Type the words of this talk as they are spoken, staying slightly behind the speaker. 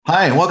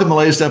Hi, and welcome to the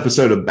latest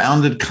episode of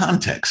Bounded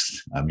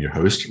Context. I'm your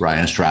host,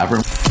 Ryan Straver.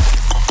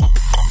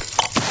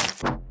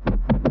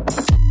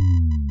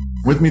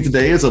 With me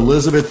today is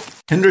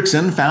Elizabeth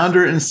Hendrickson,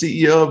 founder and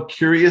CEO of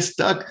Curious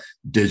Duck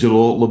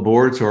Digital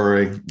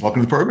Laboratory.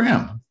 Welcome to the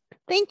program.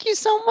 Thank you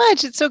so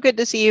much. It's so good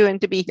to see you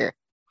and to be here.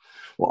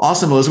 Well,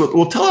 awesome, Elizabeth.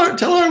 Well,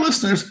 tell our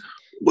listeners,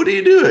 what do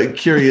you do at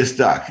Curious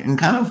Duck, and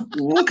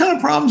what kind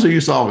of problems are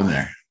you solving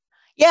there?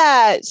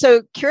 Yeah,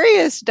 so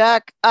Curious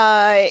Duck,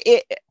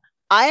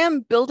 I am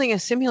building a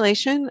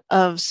simulation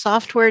of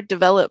software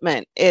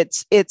development.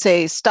 It's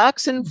a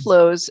stocks and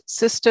flows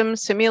system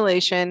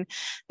simulation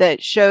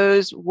that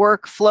shows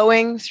work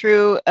flowing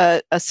through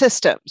a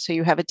system. So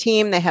you have a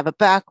team, they have a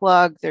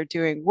backlog, they're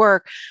doing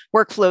work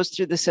flows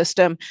through the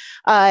system.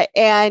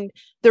 And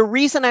the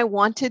reason I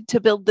wanted to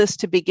build this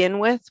to begin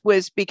with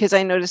was because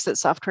I noticed that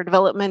software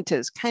development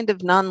is kind of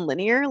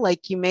nonlinear.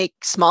 Like you make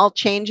small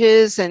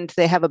changes and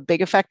they have a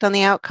big effect on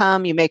the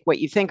outcome. You make what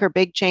you think are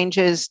big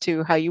changes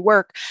to how you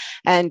work,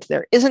 and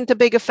there isn't a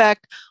big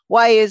effect.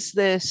 Why is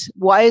this?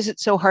 Why is it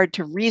so hard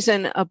to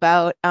reason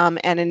about?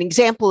 And an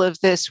example of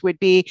this would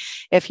be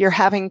if you're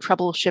having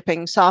trouble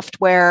shipping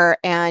software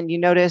and you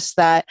notice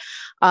that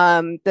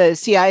the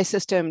CI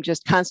system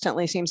just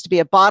constantly seems to be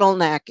a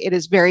bottleneck. It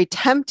is very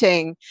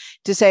tempting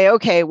to say,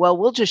 okay, well,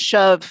 we'll just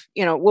shove,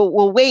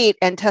 we'll wait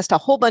and test a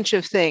whole bunch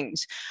of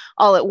things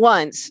all at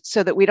once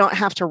so that we don't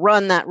have to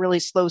run that really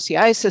slow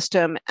CI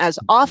system as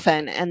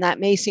often. And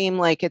that may seem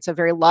like it's a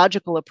very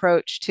logical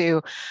approach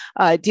to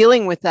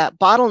dealing with that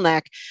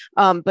bottleneck.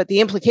 But the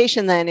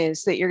implication then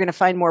is that you're going to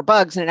find more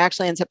bugs and it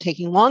actually ends up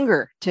taking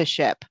longer to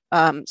ship.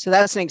 So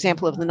that's an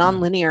example of the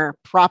nonlinear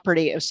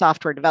property of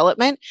software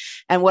development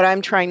and what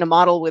I'm trying to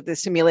model with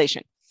this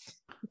simulation.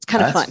 It's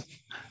kind of fun.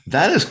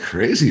 That is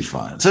crazy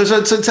fun.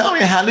 So tell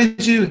me, how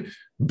did you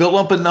build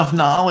up enough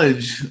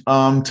knowledge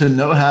to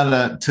know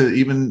how to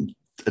even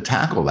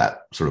tackle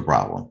that sort of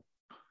problem?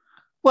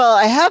 Well,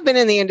 I have been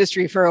in the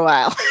industry for a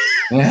while.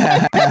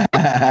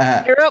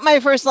 I wrote my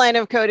first line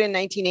of code in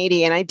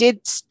 1980, and I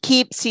did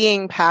keep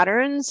seeing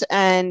patterns.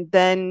 And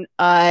then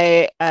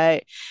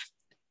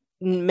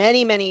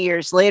many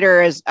years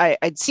later, as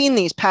I'd seen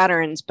these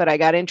patterns, but I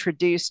got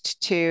introduced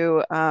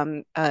to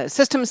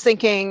systems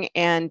thinking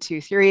and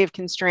to theory of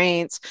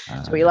constraints.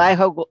 So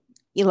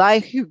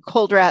Elihu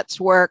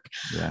Goldratt's work,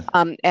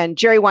 and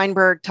Jerry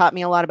Weinberg taught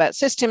me a lot about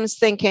systems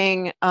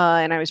thinking,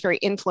 and I was very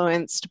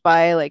influenced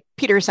by like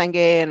Peter Senge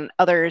and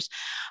others.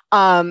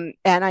 And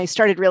I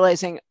started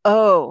realizing,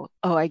 oh,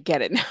 I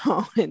get it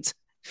now. It's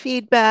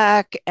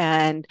feedback,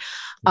 and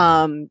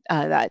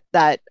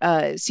that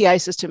CI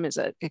system is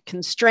a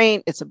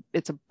constraint. It's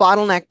a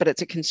bottleneck, but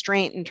it's a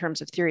constraint in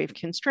terms of theory of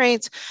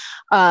constraints.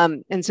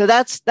 And so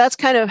that's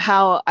kind of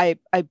how I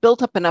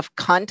built up enough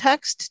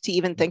context to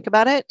even think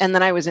about it. And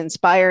then I was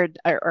inspired,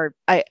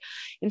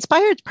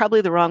 inspired is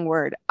probably the wrong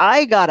word.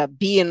 I got a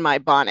bee in my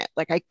bonnet.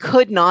 Like I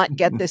could not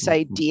get this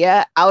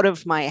idea out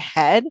of my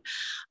head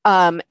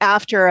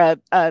after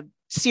a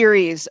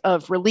series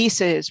of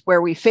releases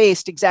where we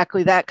faced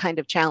exactly that kind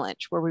of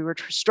challenge, where we were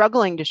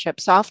struggling to ship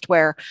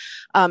software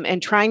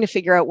and trying to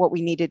figure out what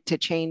we needed to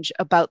change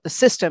about the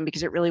system,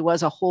 because it really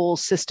was a whole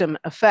system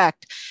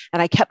effect.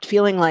 And I kept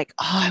feeling like,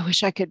 I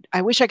wish I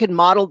could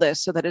model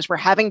this so that as we're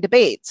having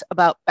debates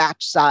about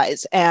batch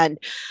size and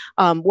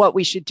what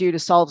we should do to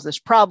solve this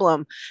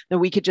problem, that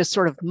we could just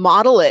sort of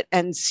model it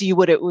and see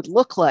what it would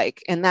look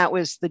like. And that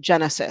was the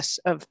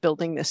genesis of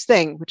building this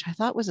thing, which I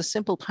thought was a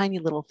simple, tiny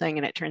little thing.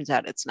 And it turns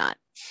out it's not.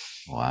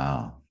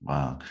 Wow.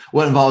 Well,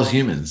 it involves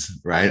humans,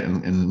 right?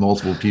 And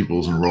multiple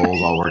peoples and roles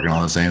all working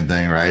on the same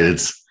thing, right?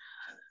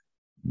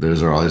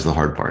 Those are always the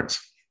hard parts.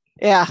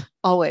 Yeah,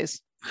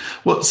 always.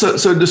 Well,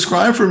 so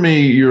describe for me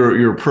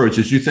your approach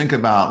as you think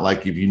about,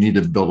 like, if you need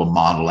to build a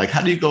model, like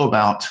how do you go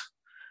about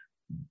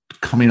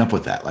coming up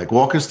with that? Like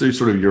walk us through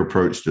sort of your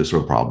approach to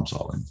sort of problem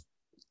solving.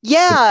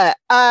 Yeah.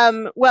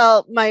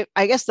 Well,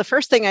 I guess the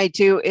first thing I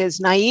do is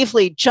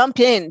naively jump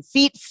in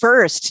feet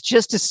first,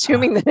 just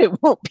assuming that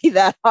it won't be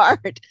that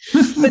hard.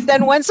 But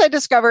then once I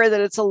discover that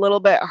it's a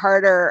little bit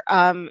harder,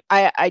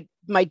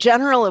 my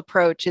general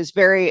approach is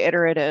very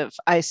iterative.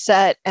 I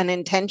set an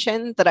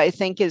intention that I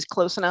think is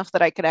close enough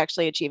that I could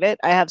actually achieve it.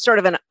 I have sort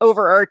of an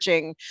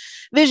overarching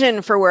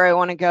vision for where I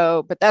want to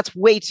go, but that's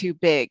way too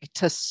big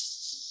to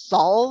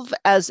solve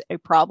as a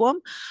problem.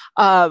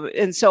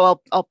 And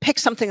so I'll pick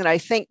something that I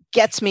think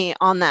gets me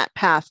on that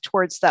path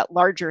towards that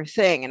larger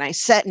thing. And I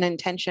set an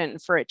intention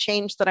for a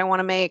change that I want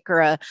to make, or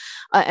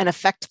an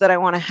effect that I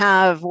want to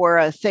have, or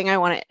a thing I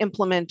want to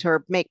implement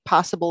or make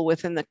possible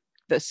within the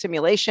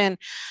simulation.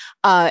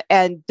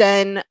 And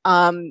then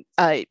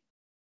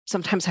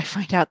sometimes I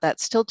find out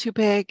that's still too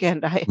big,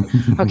 and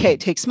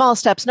take small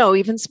steps. No,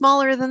 even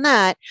smaller than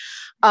that.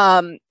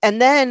 And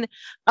then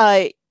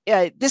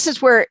this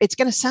is where it's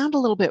going to sound a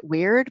little bit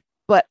weird,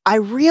 but I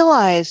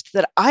realized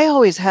that I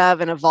always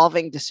have an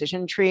evolving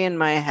decision tree in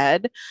my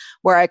head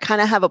where I kind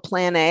of have a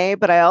plan A,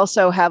 but I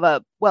also have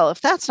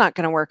if that's not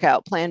going to work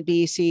out, plan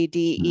B, C,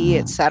 D, E,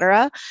 et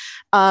cetera.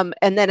 And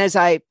then as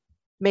I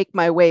make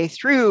my way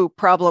through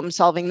problem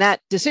solving,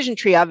 that decision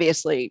tree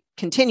obviously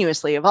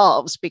continuously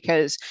evolves,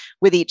 because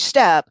with each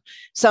step,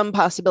 some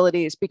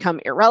possibilities become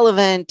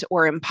irrelevant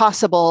or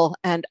impossible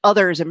and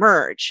others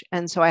emerge.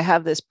 And so I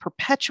have this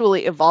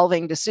perpetually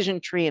evolving decision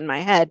tree in my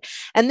head.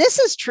 And this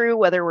is true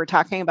whether we're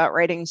talking about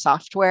writing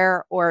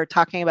software or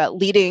talking about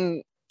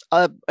leading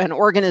an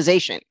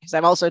organization, because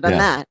I've also done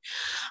that.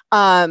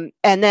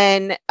 And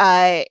then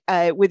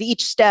with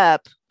each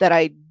step that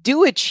I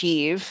do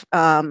achieve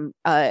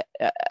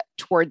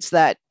towards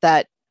that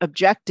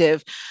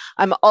objective,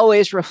 I'm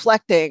always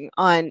reflecting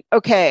on,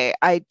 okay,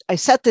 I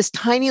set this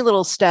tiny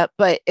little step,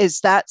 but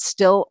is that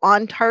still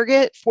on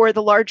target for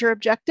the larger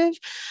objective?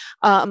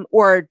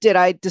 Or did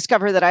I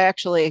discover that I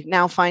actually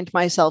now find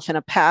myself in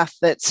a path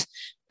that's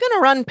going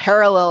to run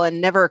parallel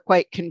and never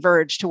quite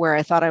converge to where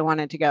I thought I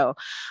wanted to go?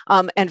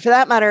 And for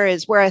that matter,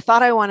 is where I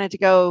thought I wanted to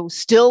go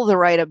still the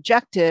right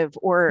objective,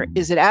 or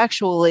is it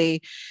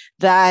actually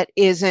that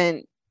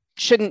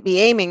shouldn't be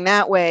aiming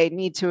that way,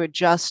 need to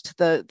adjust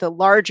the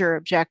larger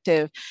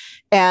objective?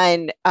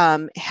 And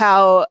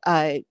how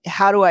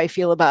do I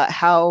feel about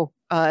how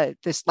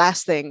this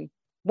last thing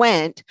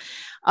went?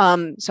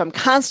 So I'm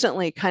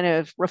constantly kind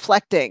of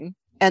reflecting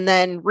and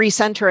then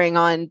recentering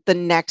on the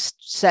next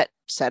set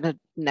of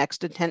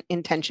next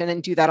intention,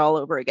 and do that all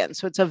over again.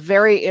 So it's a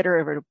very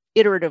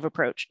iterative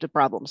approach to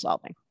problem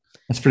solving.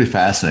 That's pretty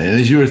fascinating.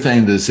 As you were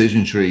saying, the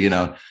decision tree,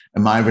 in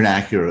my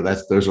vernacular,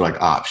 those are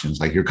like options.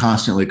 Like you're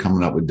constantly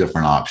coming up with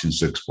different options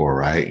to explore,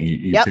 right?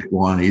 You pick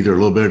one, either a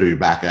little bit, or you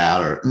back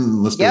out, or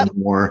let's do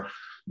more.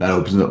 That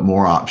opens up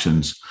more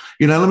options.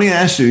 Let me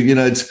ask you,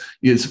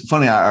 it's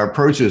funny, our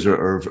approaches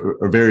are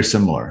very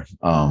similar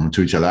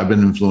to each other. I've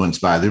been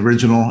influenced by the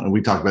original, and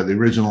we talked about the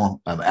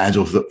original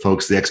Agile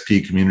folks, the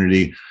XP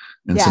community,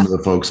 and some of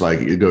the folks, like,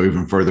 you go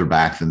even further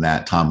back than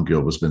that. Tom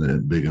Gill has been a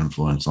big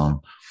influence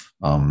on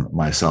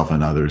myself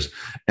and others.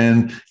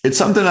 And it's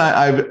something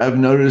I've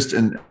noticed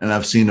and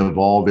I've seen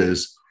evolve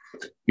is,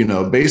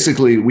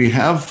 basically we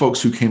have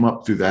folks who came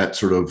up through that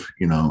sort of,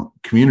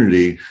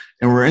 community,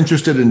 and were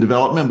interested in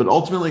development, but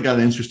ultimately got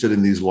interested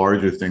in these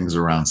larger things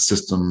around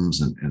systems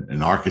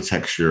and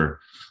architecture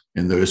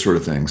and those sort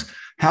of things.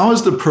 How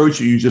is the approach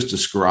that you just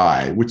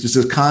described, which is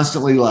just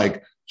constantly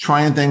like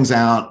trying things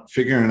out,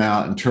 figuring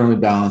out, internally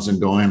balancing,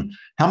 going,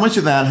 how much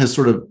of that has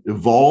sort of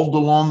evolved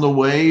along the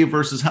way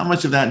versus how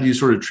much of that do you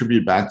sort of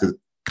attribute back to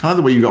kind of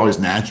the way you've always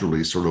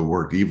naturally sort of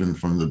worked, even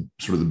from the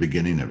sort of the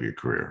beginning of your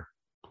career?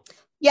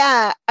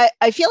 Yeah,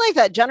 I feel like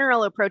that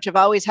general approach of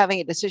always having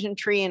a decision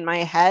tree in my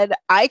head,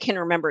 I can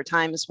remember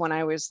times when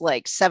I was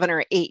like 7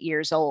 or 8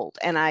 years old,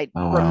 and I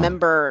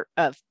remember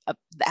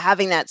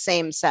having that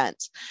same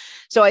sense.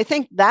 So I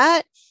think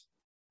that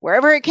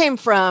wherever it came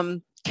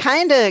from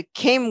kind of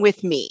came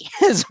with me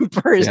as a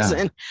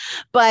person.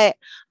 But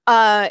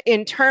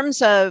in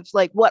terms of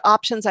like what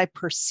options I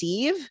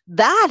perceive,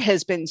 that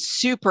has been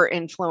super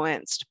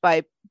influenced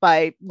by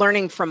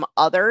learning from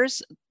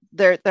others.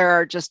 There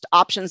are just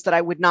options that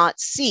I would not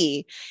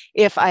see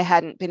if I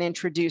hadn't been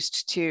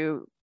introduced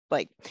to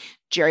like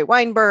Jerry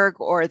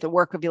Weinberg or the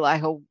work of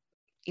Elihu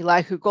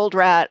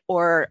Goldratt,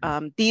 or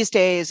these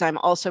days I'm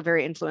also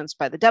very influenced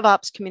by the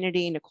DevOps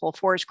community, Nicole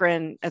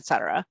Forsgren, et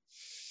cetera.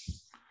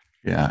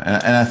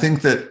 Yeah, and I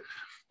think that,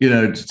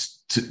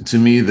 to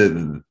me,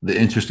 the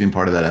interesting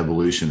part of that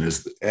evolution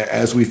is,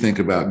 as we think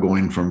about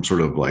going from sort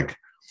of like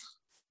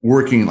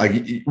working, like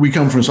we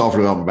come from a software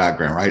development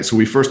background, right? So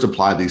we first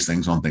apply these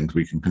things on things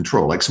we can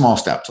control, like small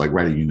steps, like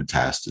write a unit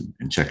test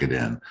and check it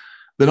in.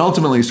 Then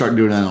ultimately you start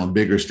doing that on a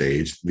bigger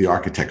stage, the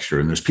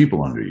architecture, and there's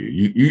people under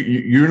you.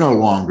 You're no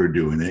longer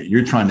doing it.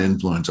 You're trying to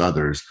influence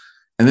others.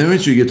 And then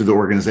once you get to the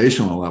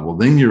organizational level,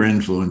 then you're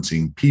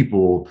influencing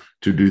people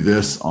to do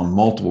this on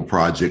multiple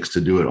projects,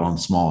 to do it on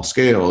small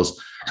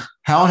scales.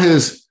 How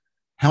has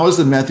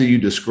the method you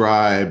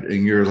described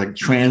and you're like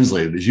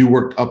translated as you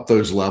worked up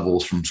those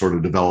levels from sort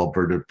of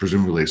developer to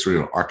presumably sort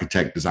of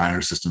architect,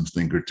 designer, systems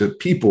thinker to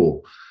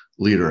people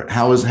leader?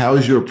 How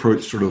has your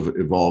approach sort of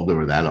evolved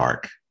over that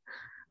arc?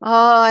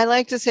 Oh, I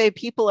like to say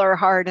people are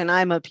hard, and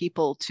I'm a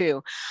people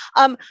too.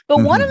 But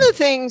one of the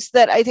things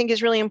that I think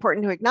is really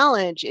important to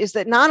acknowledge is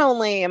that not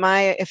only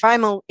if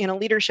I'm in a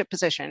leadership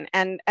position,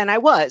 and I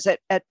was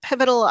at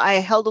Pivotal, I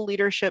held a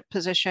leadership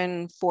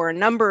position for a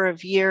number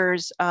of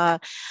years.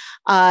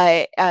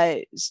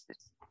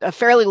 A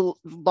fairly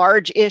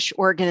large-ish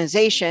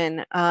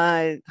organization,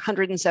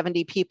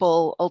 170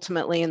 people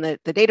ultimately in the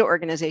data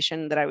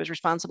organization that I was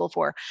responsible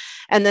for.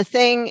 And the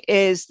thing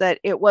is that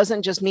it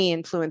wasn't just me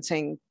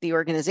influencing the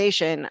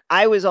organization,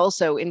 I was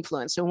also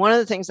influenced. And one of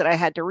the things that I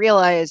had to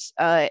realize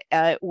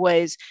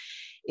was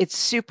it's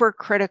super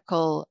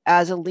critical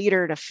as a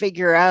leader to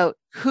figure out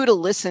who to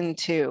listen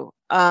to.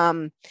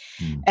 And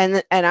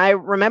I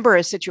remember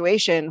a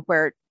situation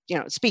where,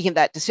 speaking of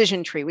that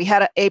decision tree, we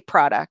had a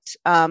product.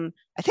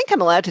 I think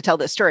I'm allowed to tell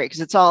this story because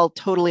it's all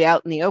totally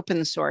out in the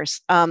open source.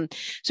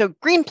 So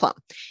Greenplum,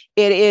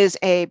 it is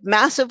a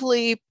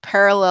massively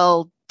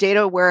parallel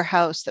data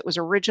warehouse that was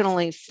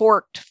originally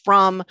forked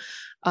from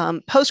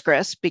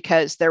Postgres,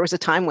 because there was a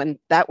time when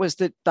that was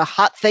the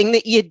hot thing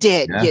that you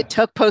did. Yeah. You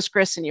took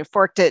Postgres and you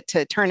forked it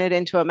to turn it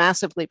into a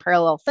massively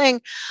parallel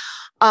thing.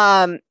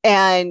 And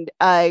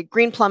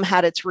Greenplum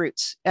had its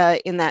roots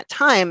in that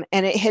time,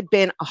 and it had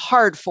been a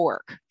hard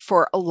fork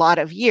for a lot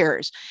of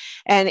years.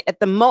 And at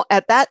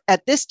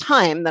this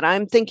time that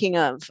I'm thinking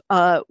of,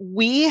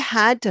 we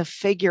had to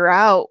figure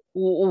out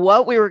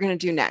what we were going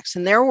to do next.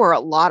 And there were a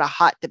lot of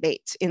hot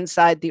debates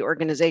inside the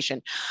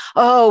organization.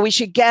 Oh, we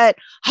should get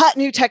hot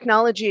new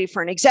technology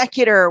for an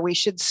executor. We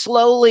should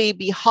slowly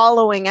be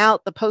hollowing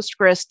out the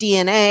Postgres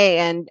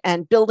DNA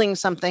and building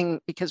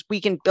something, because we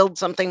can build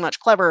something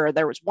much cleverer.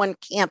 There was one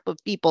camp of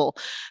people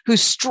who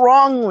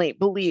strongly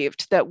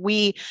believed that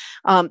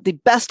the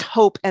best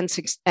hope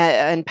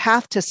and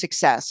path to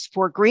success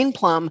for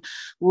Greenplum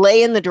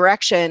lay in the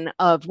direction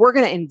of, we're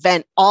going to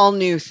invent all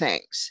new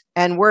things,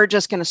 and we're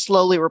just going to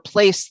slowly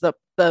replace the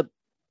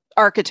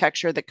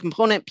architecture, the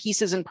component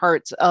pieces and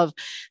parts of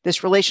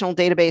this relational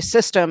database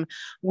system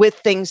with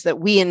things that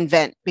we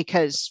invent,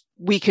 because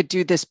we could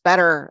do this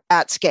better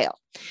at scale.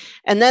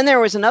 And then there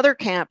was another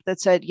camp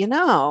that said,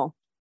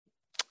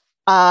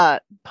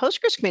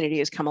 Postgres community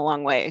has come a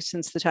long way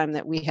since the time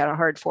that we had a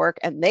hard fork,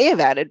 and they have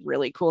added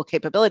really cool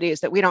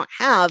capabilities that we don't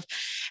have,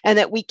 and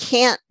that we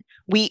can't,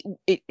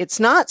 it's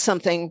not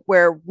something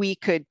where we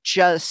could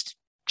just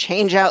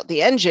change out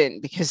the engine,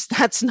 because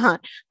that's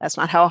not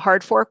how a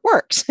hard fork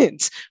works.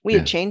 We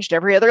had changed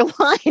every other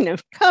line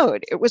of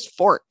code. It was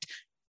forked.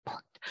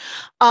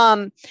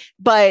 But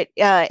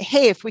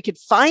hey, if we could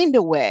find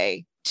a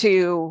way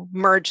to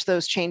merge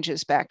those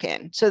changes back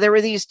in. So there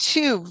were these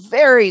two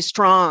very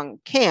strong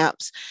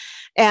camps.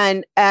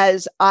 And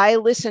as I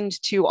listened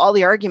to all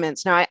the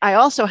arguments, now I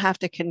also have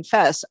to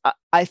confess,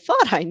 I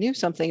thought I knew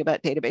something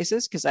about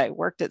databases because I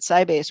worked at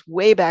Sybase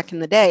way back in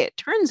the day. It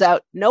turns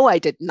out, no, I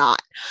did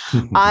not.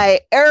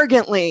 I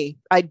arrogantly,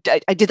 I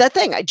did that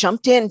thing. I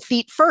jumped in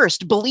feet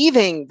first,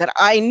 believing that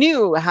I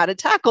knew how to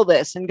tackle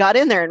this, and got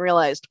in there and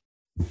realized,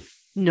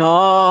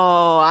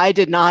 no, I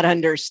did not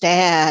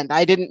understand.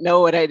 I didn't know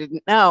what I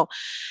didn't know.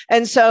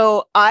 And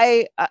so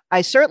I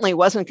certainly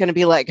wasn't going to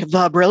be like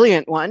the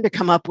brilliant one to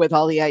come up with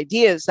all the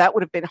ideas. That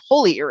would have been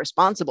wholly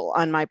irresponsible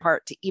on my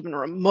part to even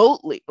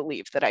remotely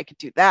believe that I could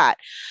do that.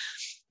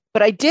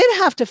 But I did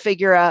have to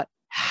figure out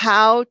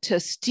how to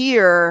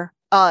steer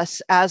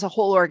us as a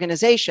whole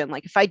organization.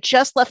 Like, if I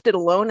just left it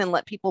alone and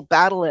let people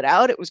battle it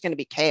out, it was going to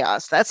be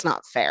chaos. That's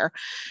not fair.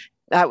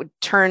 That would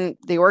turn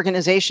the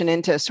organization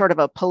into sort of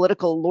a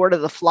political Lord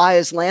of the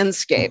Flies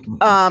landscape.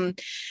 And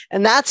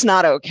that's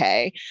not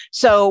okay.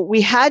 So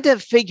we had to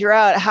figure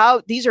out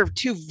how these are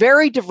two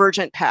very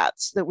divergent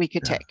paths that we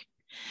could take.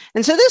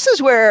 And so this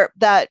is where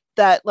that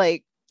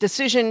like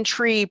decision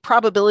tree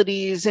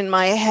probabilities in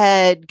my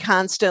head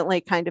constantly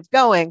kind of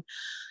going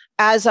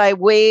as I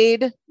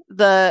weighed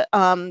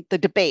the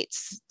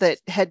debates that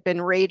had been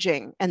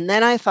raging. And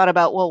then I thought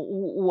about, well,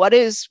 what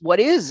is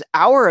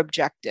our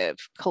objective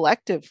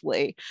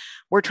collectively?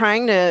 We're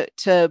trying to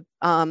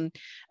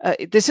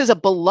this is a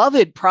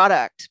beloved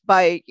product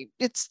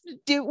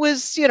it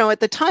was, at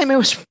the time it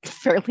was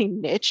fairly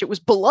niche. It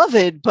was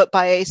beloved, but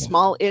by a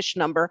small-ish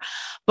number.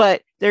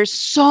 But there's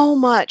so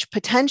much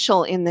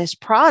potential in this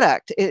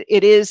product.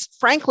 It is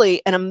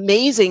frankly an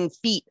amazing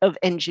feat of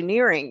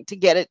engineering to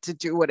get it to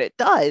do what it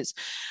does.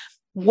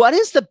 What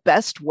is the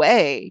best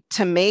way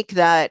to make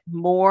that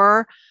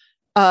more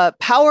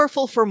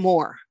powerful for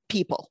more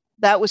people?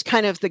 That was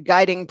kind of the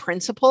guiding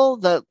principle,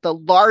 the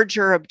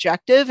larger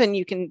objective. And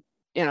you can,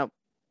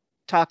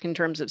 talk in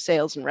terms of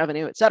sales and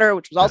revenue, et cetera,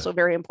 which was also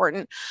very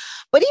important.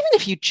 But even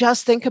if you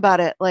just think about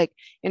it, like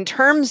in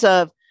terms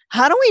of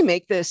how do we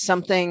make this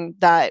something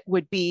that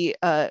would be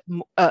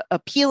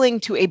appealing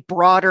to a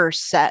broader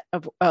set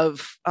of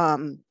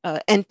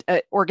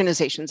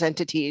organizations,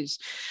 entities,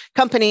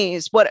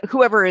 companies,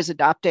 whoever is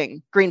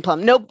adopting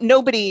Greenplum?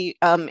 Nobody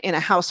in a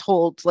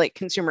household like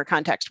consumer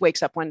context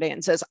wakes up one day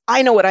and says,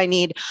 "I know what I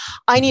need.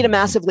 I need a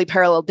massively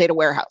parallel data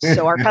warehouse."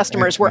 So our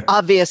customers were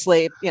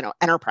obviously,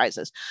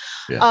 enterprises.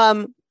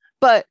 Yeah.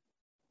 But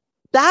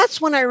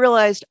that's when I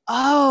realized,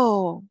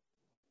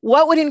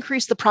 what would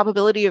increase the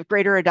probability of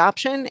greater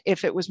adoption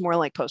if it was more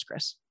like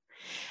Postgres?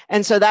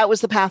 And so that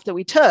was the path that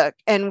we took.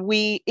 And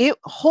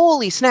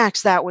holy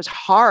snacks, that was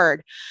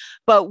hard.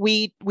 But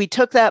we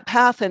took that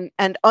path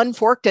and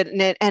unforked it.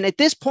 And at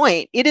this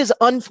point, it is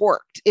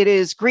unforked.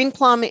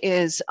 Greenplum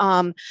is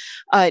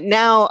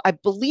now, I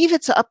believe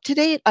it's up to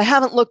date. I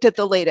haven't looked at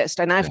the latest,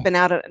 and I've been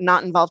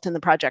not involved in the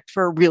project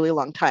for a really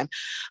long time.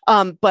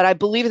 But I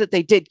believe that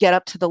they did get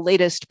up to the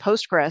latest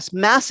Postgres.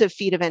 Massive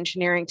feat of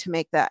engineering to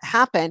make that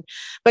happen.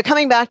 But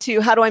coming back to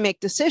how do I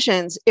make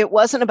decisions, it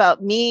wasn't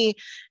about me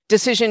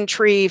decision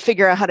tree,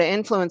 figure out how to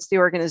influence the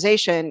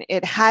organization.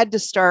 It had to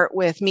start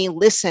with me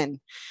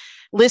listening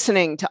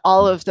to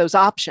all of those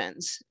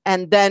options.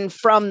 And then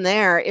from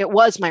there, it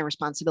was my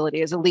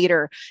responsibility as a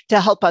leader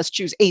to help us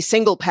choose a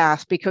single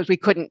path, because we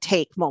couldn't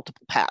take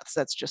multiple paths.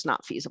 That's just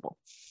not feasible.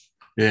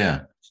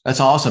 Yeah. That's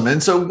awesome.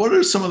 And so, what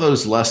are some of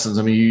those lessons?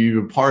 I mean, you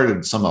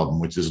imparted some of them,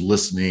 which is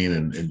listening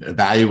and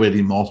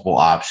evaluating multiple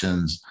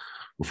options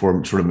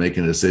before sort of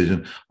making a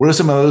decision. What are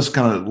some of those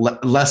kind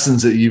of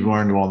lessons that you've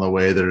learned along the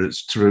way that are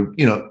sort of,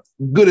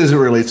 good as it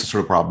relates to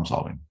sort of problem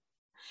solving?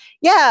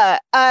 Yeah,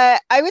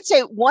 I would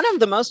say one of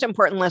the most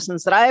important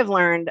lessons that I have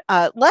learned,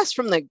 less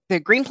from the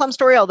Green Plum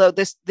story, although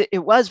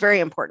it was very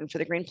important for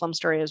the Green Plum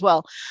story as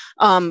well,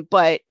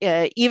 but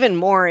even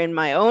more in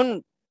my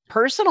own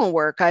personal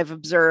work, I've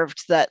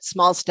observed that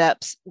small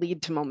steps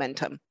lead to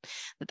momentum.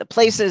 That the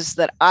places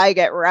that I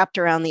get wrapped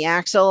around the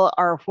axle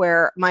are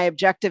where my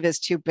objective is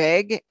too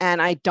big,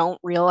 and I don't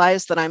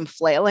realize that I'm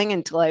flailing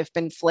until I've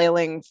been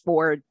flailing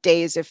for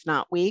days, if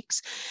not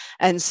weeks.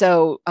 And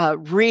so,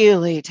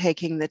 really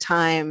taking the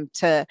time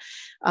to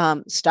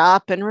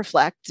stop and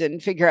reflect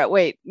and figure out,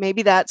 wait,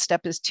 maybe that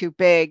step is too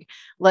big.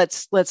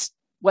 Let's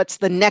what's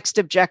the next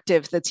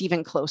objective that's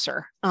even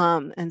closer?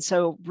 And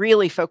so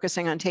really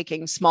focusing on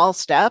taking small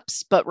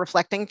steps, but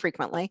reflecting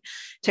frequently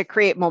to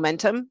create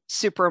momentum,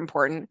 super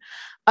important.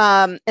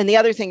 And the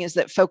other thing is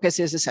that focus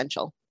is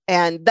essential.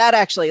 And that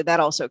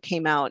also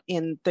came out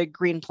in the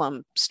Green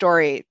Plum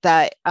story,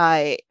 that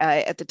I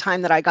at the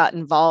time that I got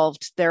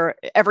involved there,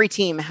 every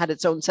team had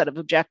its own set of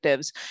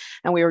objectives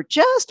and we were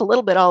just a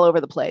little bit all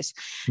over the place.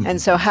 Mm-hmm.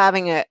 And so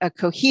having a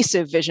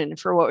cohesive vision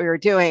for what we were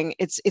doing,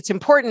 it's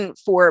important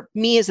for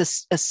me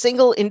as a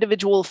single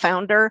individual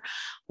founder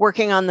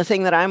working on the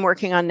thing that I'm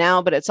working on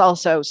now, but it's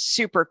also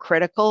super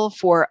critical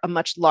for a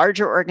much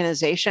larger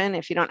organization.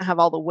 If you don't have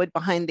all the wood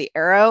behind the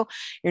arrow,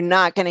 you're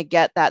not going to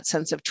get that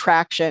sense of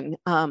traction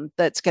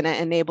that's going to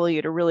enable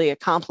you to really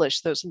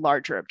accomplish those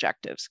larger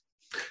objectives.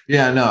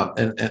 Yeah, no,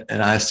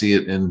 and I see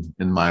it in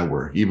my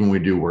work. Even when we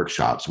do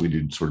workshops, we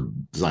do sort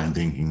of design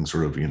thinking,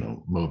 sort of,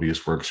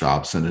 Mobius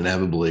workshops, and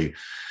inevitably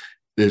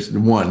there's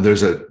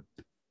a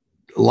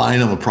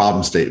line of a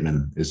problem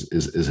statement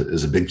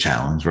is a big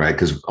challenge, right?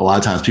 Because a lot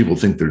of times people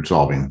think they're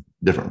solving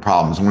different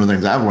problems. And one of the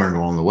things I've learned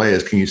along the way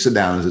is, can you sit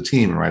down as a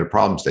team and write a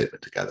problem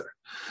statement together?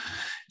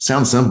 It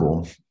sounds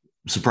simple,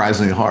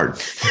 surprisingly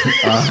hard.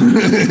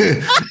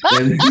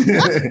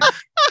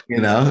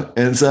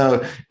 And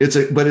so it's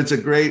a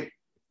great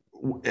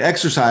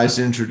exercise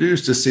to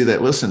introduce, to see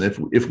that, listen,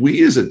 if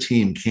we as a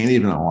team can't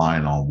even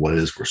align on what it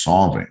is we're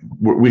solving,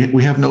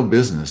 we have no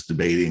business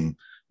debating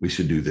we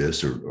should do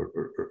this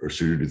or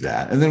should we do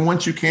that. And then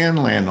once you can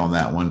land on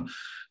that one,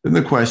 then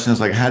the question is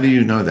like, how do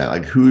you know that?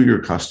 Like, who are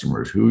your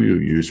customers? Who are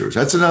your users?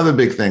 That's another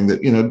big thing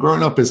that,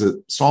 growing up as a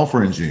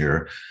software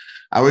engineer,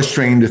 I was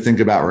trained to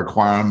think about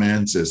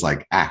requirements as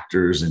like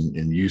actors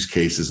and use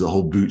cases, the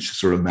whole Booch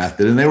sort of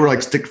method. And they were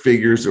like stick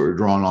figures that were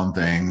drawn on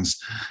things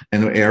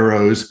and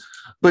arrows,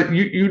 but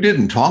you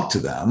didn't talk to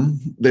them.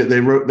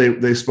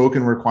 They spoke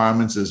in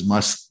requirements as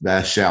must,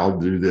 thou shall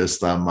do this,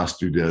 thou must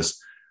do this.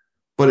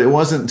 But it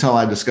wasn't until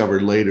I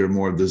discovered later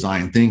more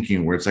design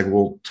thinking where it's like,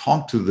 well,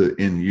 talk to the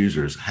end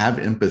users, have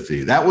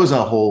empathy. That was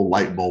a whole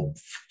light bulb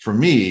for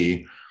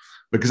me,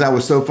 because I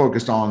was so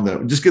focused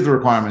on just get the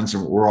requirements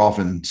and we're off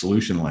in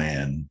solution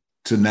land,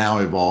 to now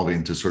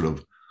evolving to sort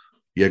of,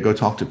 go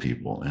talk to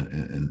people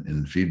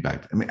and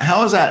feedback. I mean,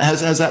 how is that?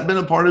 Has that been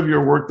a part of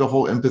your work, the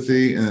whole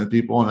empathy and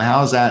people? And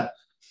how is that,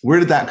 where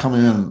did that come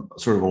in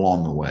sort of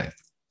along the way?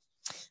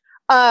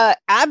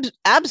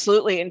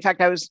 Absolutely. In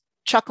fact, I was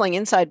chuckling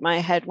inside my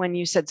head when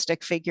you said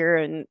stick figure,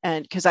 and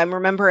because I'm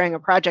remembering a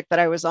project that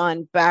I was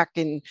on back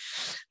in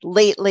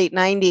late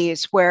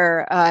 90s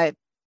where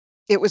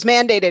it was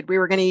mandated we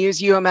were going to use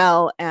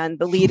UML, and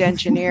the lead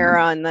engineer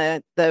on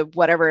the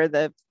whatever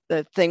the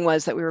thing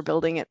was that we were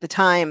building at the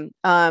time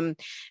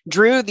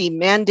drew the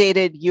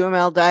mandated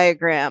UML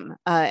diagram.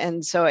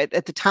 And so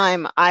at the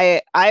time,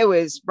 I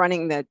was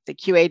running the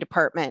QA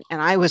department,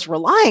 and I was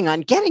relying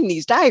on getting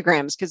these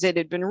diagrams because it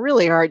had been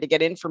really hard to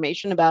get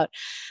information about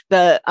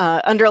the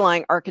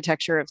underlying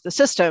architecture of the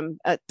system.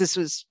 This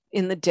was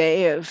in the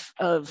day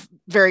of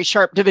very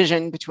sharp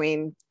division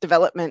between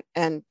development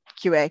and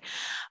QA.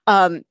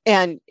 I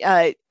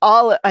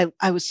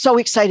was so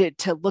excited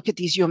to look at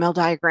these UML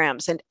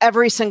diagrams, and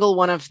every single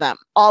one of them,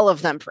 all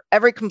of them, for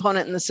every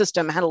component in the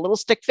system had a little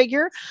stick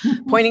figure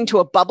pointing to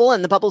a bubble,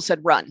 and the bubble said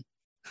run.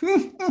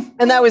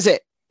 And that was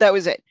it.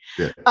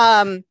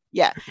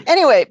 Yeah.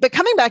 Anyway, but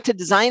coming back to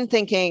design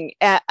thinking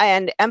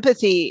and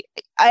empathy,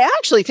 I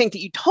actually think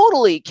that you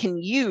totally can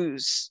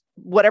use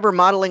whatever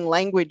modeling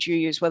language you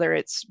use, whether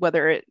it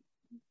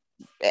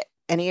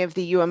any of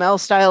the UML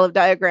style of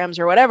diagrams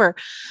or whatever.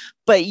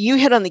 But you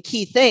hit on the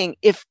key thing.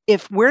 If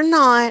we're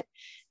not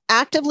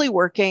actively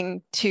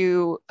working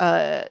to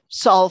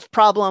solve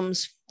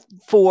problems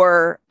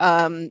for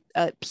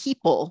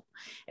people,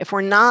 if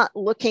we're not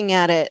looking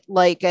at it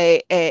like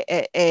a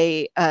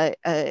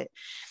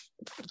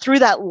through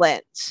that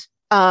lens,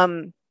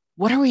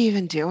 what are we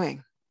even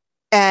doing?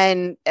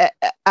 And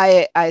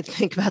I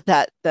think about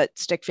that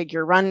stick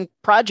figure run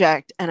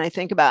project, and I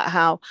think about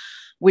how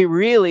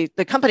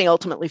the company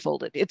ultimately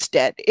folded. It's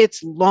dead.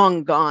 It's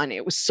long gone.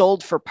 It was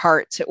sold for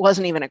parts. It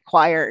wasn't even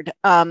acquired.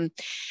 And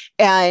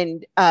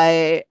when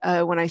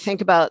I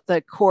think about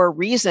the core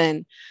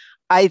reason,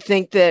 I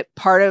think that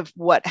part of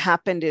what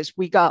happened is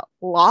we got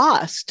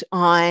lost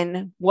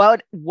on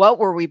what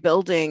were we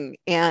building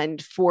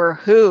and for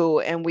who,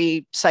 and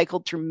we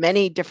cycled through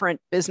many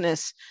different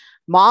business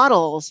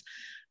models,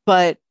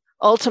 but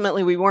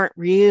ultimately we weren't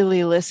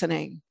really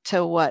listening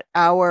to what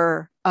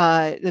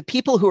the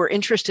people who were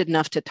interested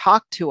enough to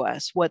talk to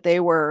us, what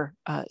they were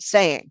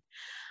saying.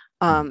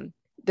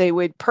 They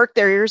would perk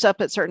their ears up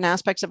at certain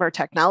aspects of our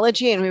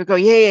technology, and we would go,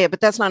 yeah, but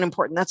that's not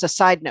important. That's a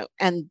side note.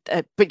 And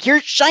but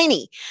you're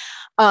shiny,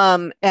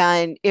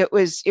 and it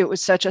was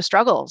such a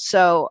struggle.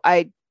 So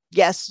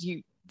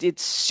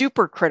it's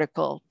super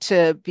critical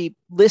to be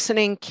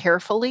listening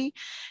carefully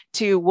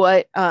to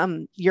what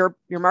your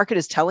market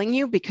is telling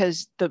you,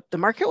 because the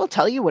market will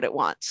tell you what it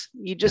wants.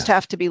 You just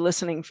have to be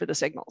listening for the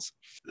signals.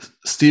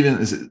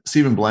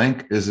 Stephen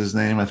Blank is his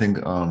name, I think,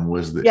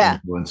 was the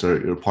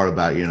influencer part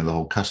about, the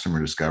whole customer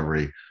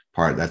discovery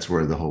part. That's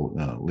where the whole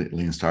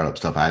lean startup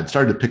stuff, I had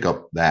started to pick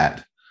up that,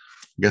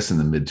 I guess, in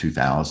the mid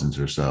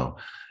 2000s or so.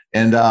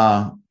 And,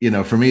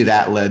 for me,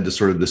 that led to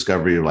sort of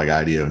discovery of like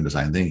idea and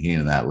design thinking.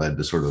 And that led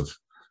to sort of,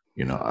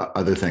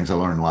 other things. I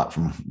learned a lot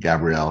from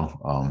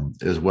Gabrielle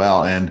as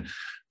well. And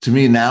to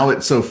me, now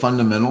it's so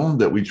fundamental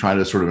that we try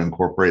to sort of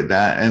incorporate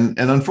that. And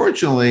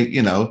unfortunately,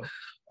 a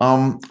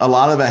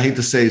lot of, I hate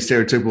to say,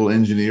 stereotypical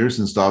engineers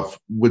and stuff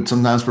would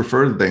sometimes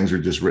prefer that things are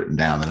just written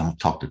down. They don't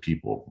talk to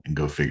people and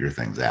go figure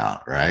things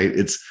out, right?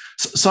 It's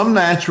some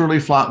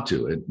naturally flock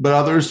to it, but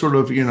others sort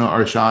of,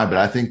 are shy. But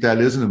I think that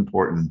is an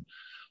important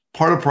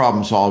part of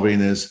problem solving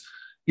is,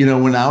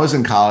 when I was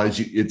in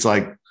college, it's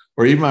like,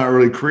 or even my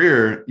early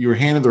career, you were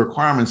handed the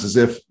requirements as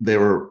if they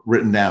were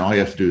written down. All you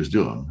have to do is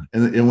do them.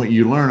 And what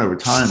you learn over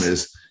time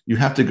is you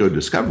have to go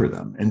discover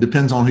them. And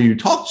depends on who you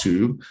talk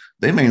to,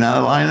 they may not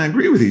align and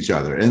agree with each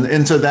other.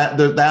 And so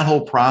that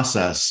whole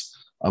process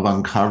of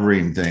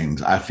uncovering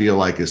things, I feel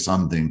like, is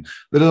something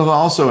that has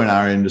also in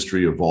our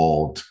industry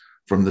evolved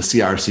from the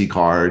CRC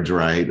cards,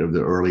 right, of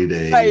the early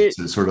days, right,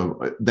 to sort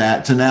of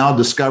that to now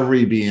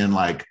discovery being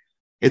like,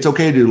 it's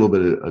okay to do a little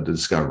bit of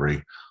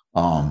discovery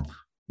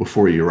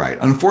before you write.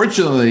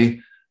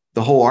 Unfortunately,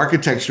 the whole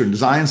architecture and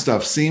design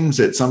stuff seems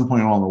at some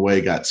point along the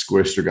way got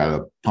squished or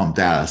got pumped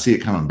out. I see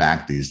it coming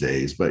back these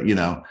days. But,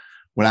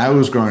 when I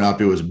was growing up,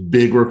 it was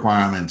big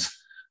requirements,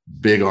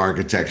 big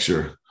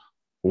architecture,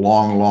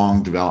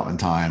 long development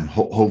time.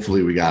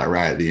 Hopefully we got it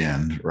right at the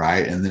end,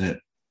 right? And then it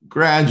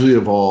gradually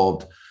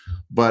evolved.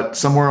 But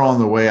somewhere along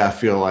the way, I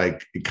feel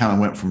like it kind of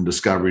went from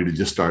discovery to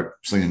just start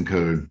slinging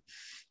code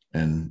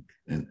and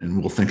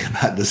we'll think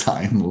about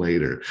design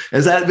later.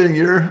 Has that been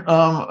your,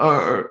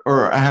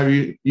 or have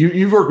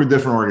you've worked with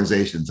different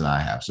organizations than I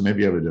have, so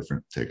maybe you have a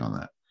different take on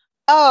that.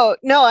 Oh,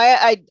 no,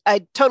 I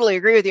totally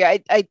agree with you.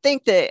 I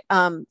think that,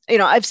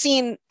 I've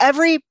seen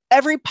every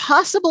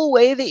possible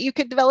way that you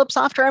could develop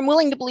software. I'm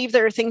willing to believe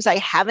there are things I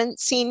haven't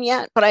seen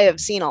yet, but I have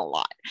seen a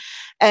lot.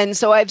 And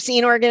so I've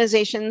seen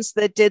organizations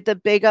that did the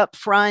big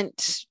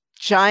upfront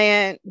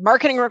giant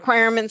marketing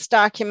requirements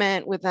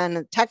document within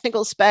a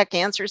technical spec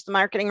answers the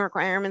marketing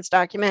requirements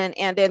document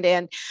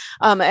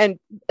and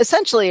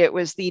essentially it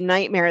was the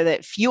nightmare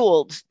that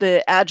fueled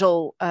the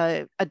agile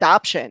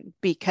adoption,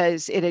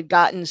 because it had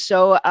gotten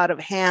so out of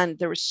hand.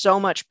 There was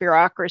so much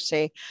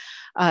bureaucracy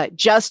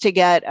just to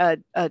get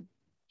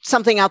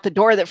something out the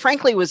door that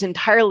frankly was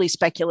entirely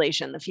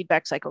speculation. The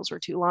feedback cycles were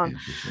too long.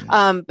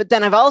 But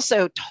then I've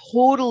also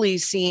totally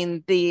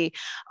seen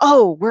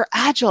we're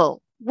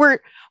agile.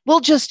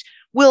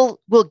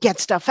 We'll get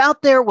stuff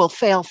out there. We'll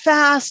fail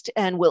fast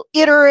and we'll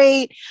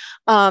iterate,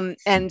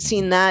 and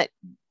seen that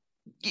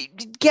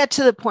get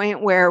to the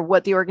point where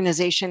what the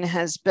organization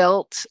has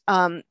built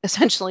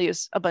essentially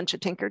is a bunch of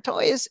tinker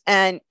toys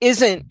and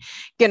isn't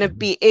going to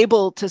be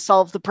able to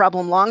solve the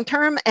problem long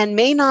term, and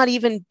may not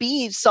even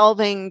be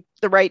solving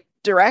the right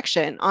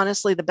direction.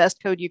 Honestly, the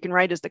best code you can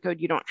write is the code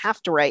you don't have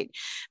to write,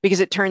 because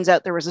it turns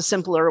out there was a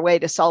simpler way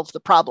to solve the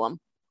problem.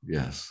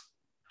 Yes.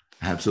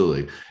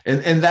 Absolutely.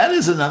 And that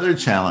is another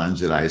challenge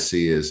that I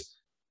see is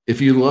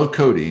if you love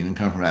coding and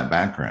come from that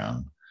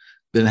background,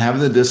 then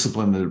having the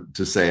discipline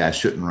to say, I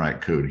shouldn't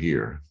write code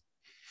here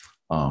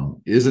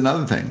is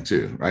another thing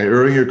too, right?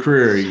 Early in your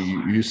career,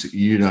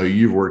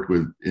 you've worked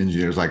with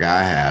engineers like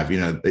I have,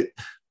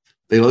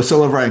 they still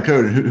love writing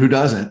code, and who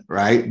doesn't,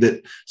 right?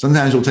 That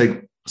sometimes you'll take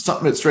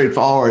something that's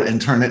straightforward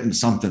and turn it into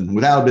something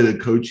without a bit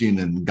of coaching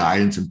and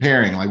guidance and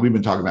pairing. Like we've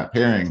been talking about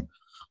pairing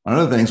on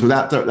other things,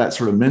 without that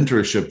sort of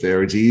mentorship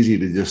there, it's easy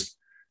to just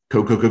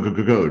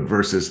code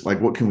versus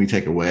like, what can we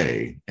take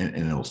away and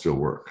it'll still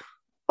work.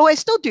 Oh, I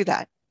still do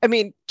that. I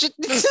mean,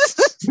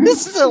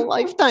 this is a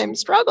lifetime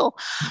struggle.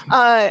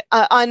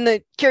 On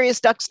the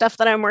Curious Duck stuff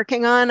that I'm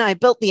working on, I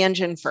built the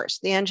engine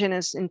first. The engine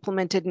is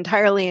implemented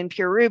entirely in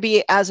pure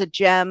Ruby as a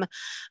gem.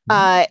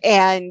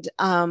 And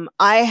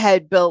I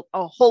had built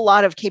a whole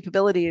lot of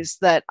capabilities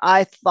that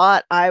I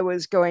thought I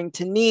was going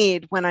to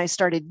need when I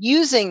started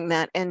using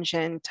that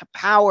engine to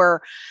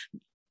power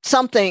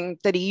something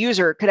that a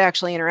user could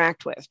actually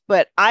interact with.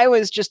 But I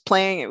was just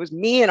playing, it was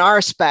me and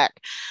RSpec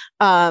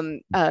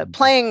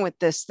playing with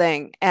this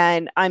thing.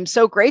 And I'm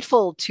so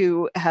grateful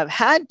to have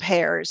had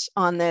pairs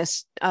on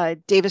this.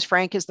 Davis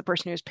Frank is the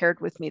person who's paired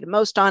with me the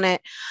most on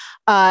it.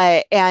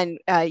 And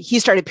he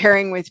started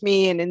pairing with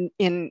me, and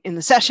in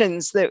the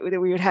sessions that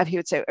we would have, he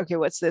would say, okay,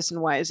 what's this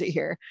and why is it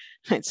here?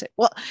 And I'd say,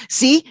 well,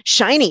 see,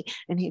 shiny.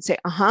 And he'd say,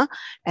 uh-huh.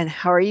 And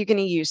how are you going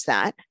to use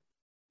that?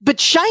 But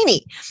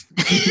shiny.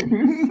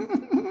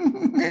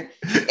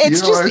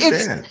 It's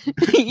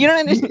you don't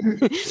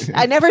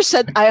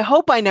understand. I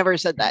hope I never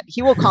said that.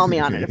 He will call me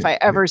on it if I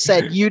ever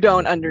said you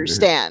don't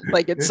understand,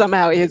 like it's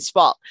somehow his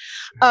fault.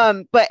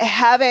 But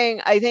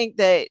I think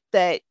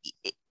that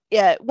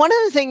one of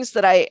the things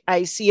that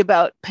I see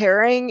about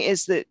pairing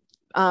is that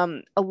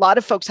a lot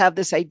of folks have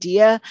this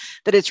idea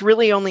that it's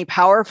really only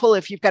powerful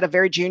if you've got a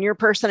very junior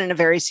person and a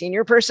very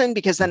senior person,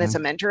 because then it's a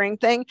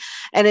mentoring thing.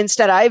 And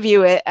instead, I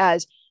view it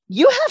as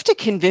you have to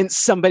convince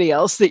somebody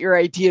else that your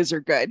ideas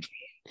are good.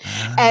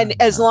 And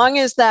as long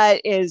as that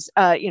is,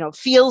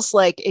 feels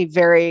like a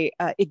very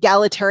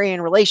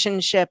egalitarian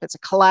relationship, it's a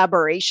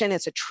collaboration,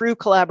 it's a true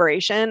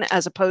collaboration,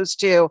 as opposed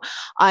to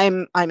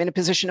I'm in a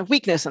position of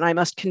weakness and I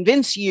must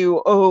convince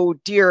you, oh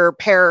dear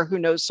pair who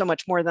knows so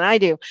much more than I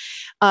do.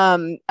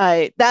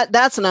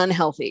 That's an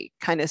unhealthy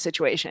kind of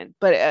situation.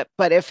 But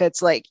if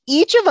it's like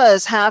each of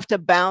us have to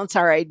bounce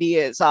our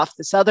ideas off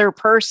this other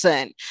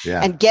person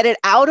and get it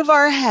out of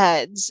our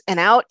heads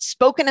and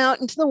spoken out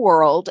into the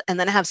world, and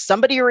then have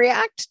somebody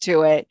react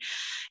to it,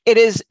 it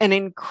is an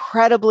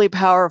incredibly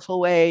powerful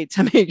way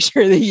to make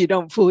sure that you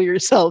don't fool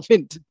yourself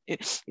into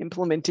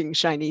implementing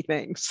shiny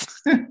things.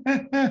 and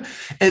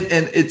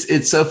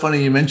it's so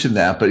funny you mentioned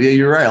that, but yeah,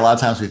 you're right. A lot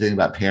of times we think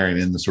about pairing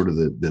in the sort of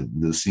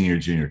the senior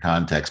junior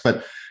context,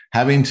 but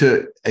having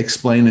to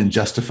explain and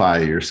justify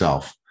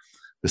yourself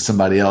to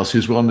somebody else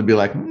who's willing to be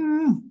like,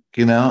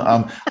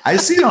 I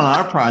see it on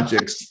our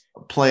projects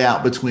play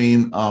out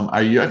between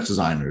our UX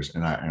designers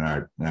and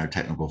our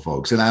technical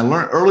folks. And I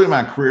learned early in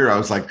my career, I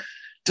was like,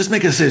 just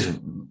make a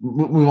decision,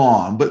 move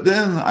on. But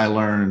then I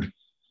learned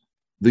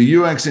the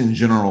UX in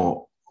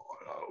general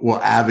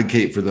will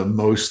advocate for the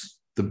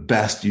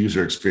best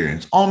user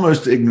experience,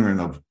 almost ignorant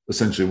of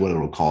essentially what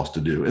it'll cost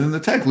to do. And then the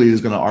tech lead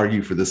is going to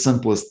argue for the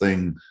simplest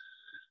thing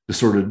to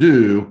sort of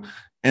do.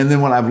 And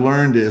then what I've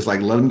learned is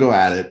like, let them go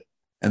at it,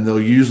 and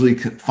they'll usually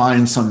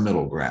find some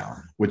middle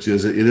ground, which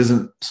is it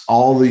isn't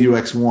all the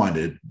UX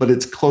wanted, but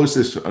it's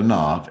closest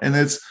enough. And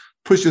it's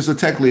pushes the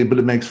tech lead, but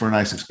it makes for a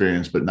nice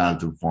experience, but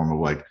not in the form of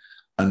like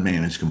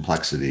unmanaged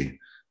complexity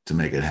to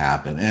make it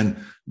happen. And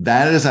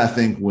that is, I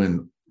think,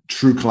 when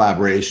true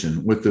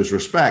collaboration with this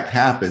respect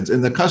happens,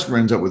 and the customer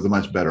ends up with a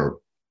much better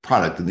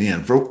product in the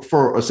end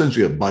for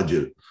essentially a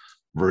budget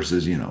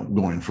versus,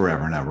 going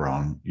forever and ever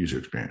on user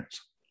experience.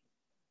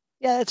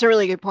 Yeah, that's a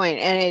really good point.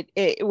 And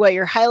what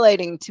you're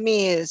highlighting to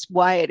me is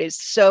why it is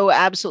so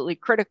absolutely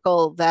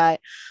critical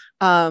that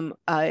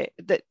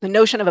the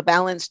notion of a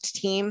balanced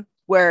team,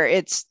 where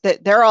it's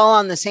that they're all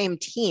on the same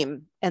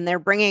team and they're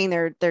bringing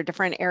their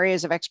different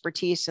areas of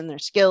expertise and their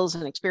skills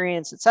and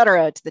experience, et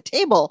cetera, to the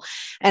table.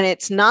 And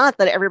it's not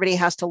that everybody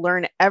has to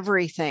learn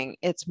everything.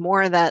 It's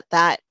more that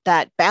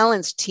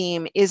balanced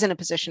team is in a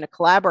position to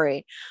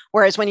collaborate.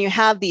 Whereas when you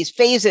have these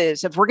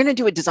phases of, we're going to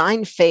do a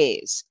design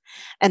phase,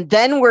 and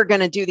then we're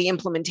going to do the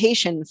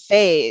implementation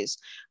phase.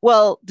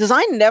 Well,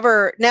 design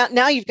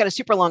now you've got a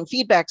super long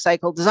feedback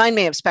cycle. Design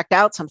may have spec'd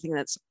out something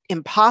that's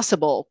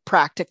impossible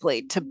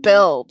practically to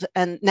build.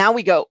 And now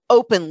we go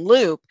open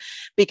loop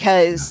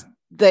because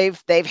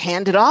they've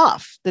handed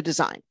off the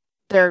design.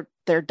 They're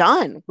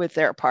done with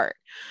their part.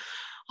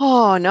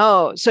 Oh,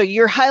 no. So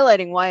you're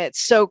highlighting why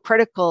it's so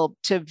critical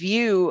to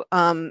view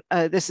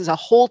this as a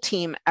whole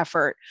team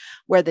effort,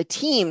 where the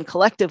team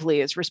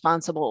collectively is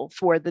responsible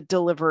for the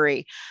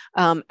delivery,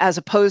 as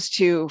opposed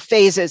to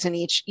phases, and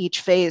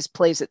each phase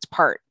plays its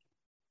part.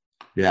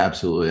 Yeah,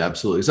 absolutely.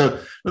 Absolutely. So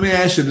let me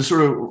ask you to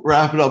sort of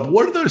wrap it up.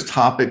 What are those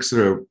topics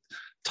that are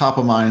top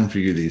of mind for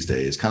you these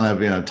days? Kind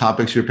of,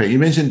 topics you're paying. You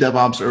mentioned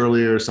DevOps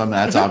earlier.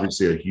 That's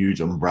obviously a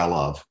huge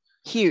umbrella of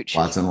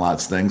lots and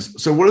lots of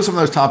things. So what are some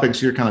of those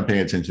topics you're kind of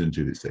paying attention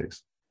to these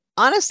days?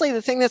 Honestly,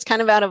 the thing that's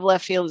kind of out of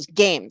left field is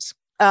games,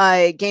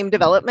 game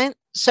development.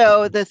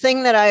 So the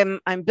thing that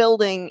I'm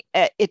building,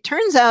 it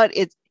turns out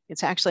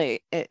it's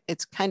actually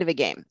it's kind of a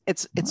game.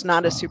 It's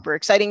not a super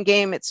exciting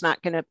game. It's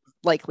not going to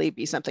likely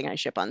be something I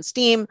ship on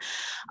Steam.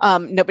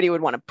 Nobody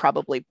would want to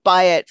probably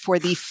buy it for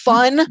the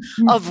fun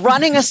of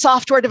running a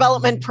software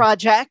development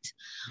project.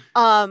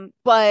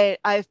 But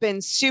I've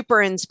been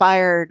super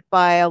inspired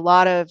by a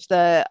lot of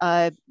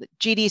the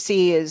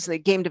GDC is the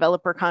Game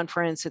Developer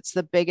Conference. It's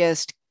the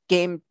biggest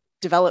game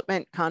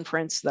development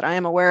conference that I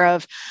am aware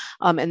of.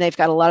 And they've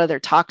got a lot of their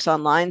talks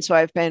online. So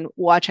I've been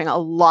watching a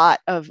lot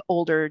of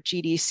older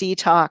GDC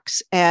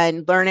talks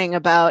and learning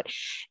about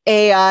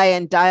AI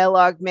and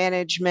dialogue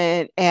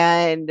management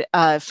and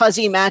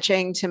fuzzy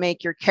matching to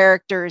make your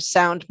characters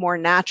sound more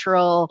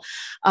natural,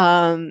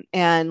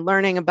 and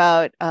learning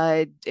about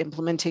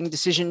implementing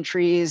decision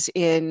trees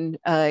in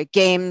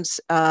games,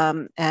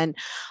 and a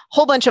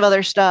whole bunch of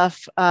other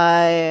stuff.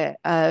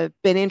 I've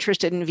been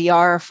interested in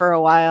VR for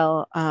a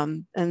while,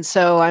 and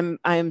so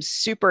I'm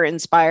super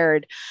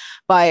inspired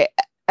by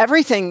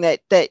everything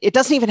that it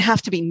doesn't even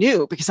have to be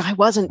new, because I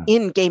wasn't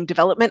in game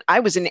development. I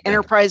was in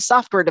enterprise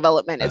software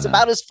development. It's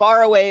about as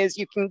far away as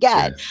you can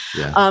get.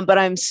 But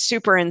I'm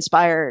super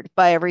inspired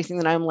by everything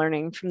that I'm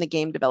learning from the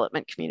game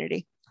development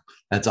community.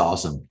 That's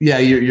awesome. Yeah,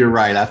 you're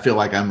right. I feel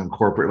like I'm in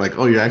corporate, like,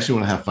 oh, you actually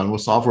want to have fun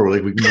with software?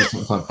 Like, we can do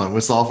some fun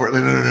with software.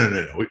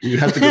 No. You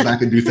have to go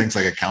back and do things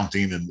like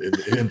accounting and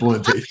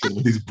implementation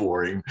of these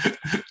boring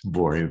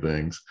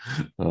things.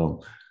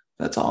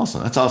 That's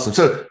awesome. That's awesome.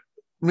 So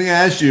let me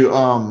ask you,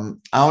 I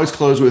always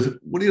close with,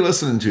 what are you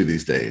listening to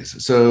these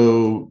days?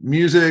 So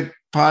music,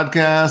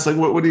 podcasts, like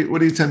what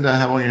do you tend to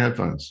have on your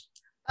headphones?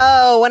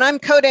 Oh, when I'm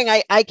coding,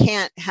 I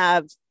can't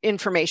have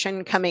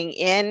information coming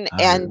in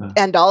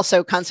and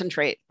also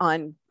concentrate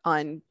on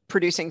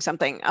producing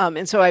something.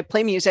 And so I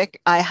play music.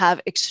 I have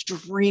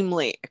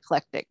extremely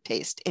eclectic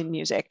taste in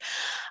music.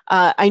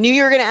 I knew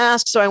you were going to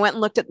ask, so I went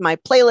and looked at my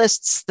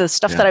playlists, the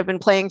stuff that I've been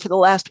playing for the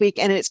last week,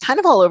 and it's kind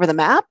of all over the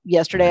map.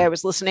 Yesterday, I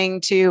was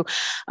listening to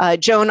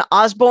Joan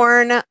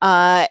Osborne,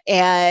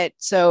 and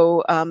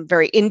so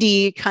very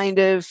indie kind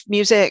of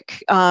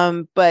music.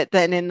 But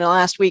then in the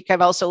last week,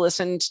 I've also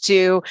listened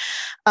to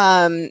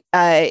In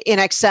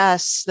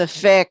Excess, The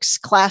Fix,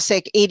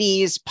 classic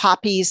 80s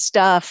poppy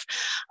stuff,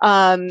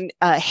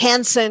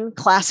 Hanson,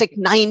 classic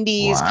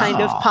 90s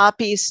kind of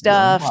poppy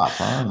stuff,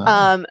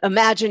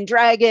 Imagine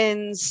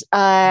Dragons,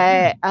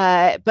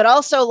 but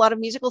also a lot of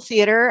musical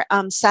theater.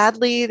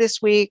 Sadly, this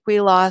week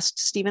we lost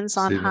Stephen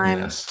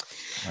Sondheim.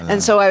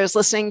 And so I was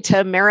listening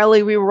to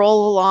Merrily We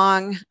Roll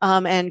Along,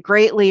 and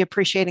greatly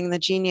appreciating the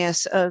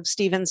genius of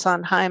Stephen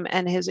Sondheim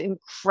and his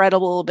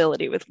incredible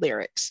ability with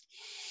lyrics.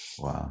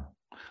 Wow.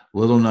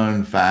 Little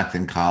known fact,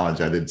 in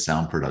college, I did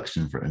sound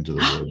production for Into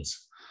the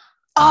Woods.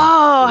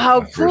 Oh,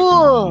 how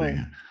cool.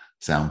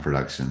 Sound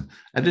production.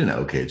 I did an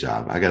okay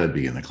job. I got to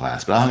be in the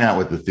class, but I hung out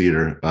with the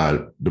theater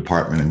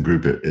department and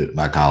group at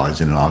my college,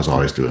 and I was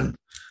always doing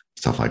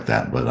stuff like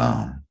that. But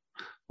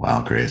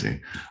wow, crazy.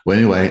 Well,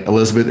 anyway,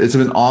 Elizabeth, it's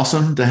been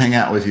awesome to hang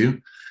out with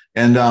you.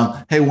 And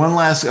hey, one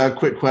last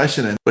quick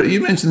question. But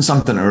you mentioned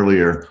something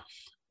earlier.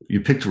 You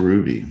picked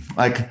Ruby.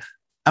 Like,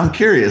 I'm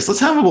curious. Let's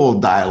have a little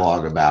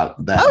dialogue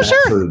about that,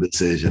 sort of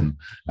decision.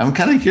 I'm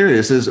kind of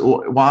curious is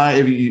why,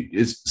 if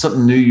it's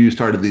something new you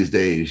started these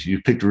days,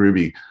 you picked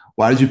Ruby.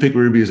 Why did you pick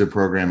Ruby as a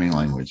programming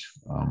language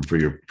for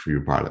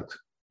your product?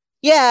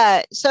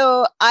 Yeah,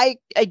 so I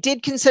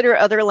did consider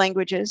other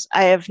languages.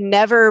 I have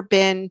never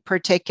been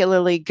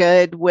particularly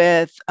good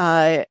with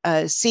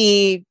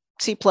C,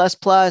 C++,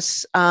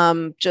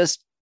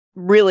 just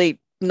really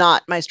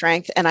not my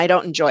strength, and I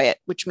don't enjoy it,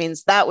 which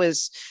means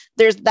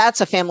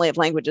that's a family of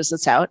languages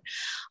that's out.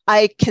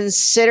 I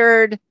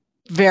considered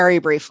very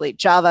briefly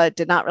Java,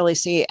 did not really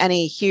see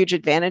any huge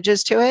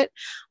advantages to it.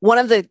 One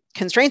of the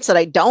constraints that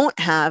I don't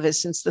have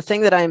is, since the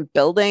thing that I'm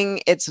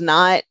building, it's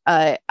not,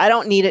 I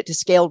don't need it to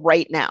scale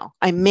right now.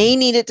 I may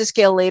need it to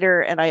scale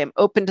later, and I am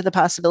open to the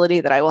possibility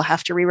that I will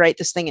have to rewrite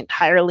this thing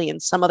entirely in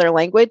some other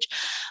language.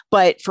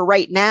 But for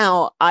right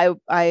now,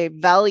 I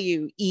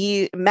value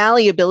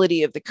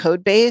malleability of the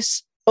code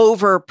base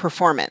over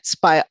performance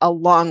by a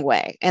long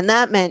way. And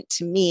that meant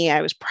to me,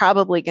 I was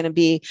probably going to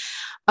be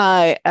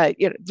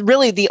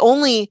really the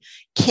only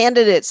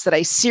candidates that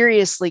I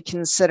seriously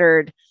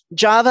considered: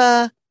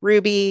 Java,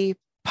 Ruby,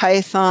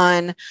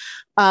 Python,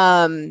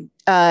 and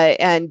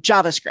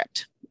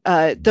JavaScript.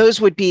 Those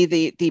would be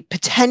the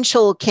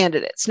potential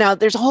candidates. Now,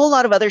 there's a whole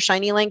lot of other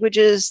shiny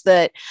languages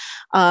that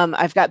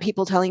I've got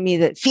people telling me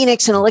that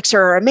Phoenix and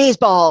Elixir are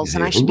amazeballs,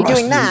 and I should be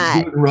doing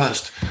that.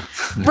 Rust.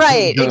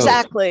 Right,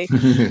 exactly.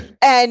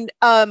 And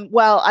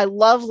while I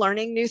love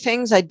learning new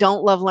things, I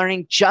don't love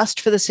learning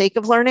just for the sake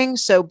of learning.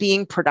 So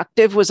being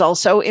productive was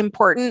also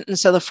important. And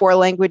so the 4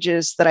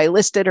 languages that I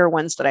listed are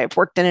ones that I've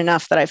worked in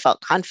enough that I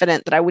felt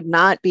confident that I would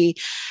not be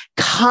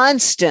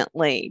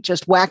constantly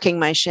just whacking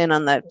my shin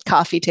on the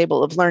coffee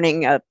table of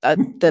learning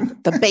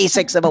the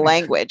basics of a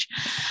language.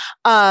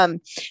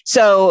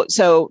 So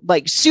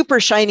like super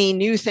shiny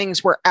new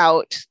things were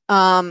out.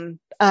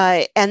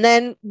 And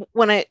then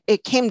when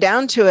it came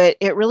down to it,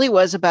 it really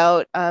was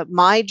about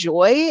my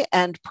joy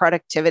and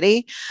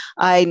productivity.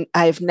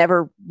 I've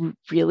never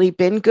really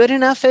been good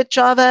enough at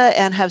Java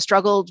and have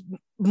struggled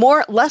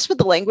less with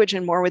the language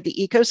and more with the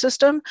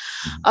ecosystem.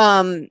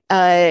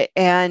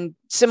 And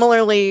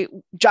similarly,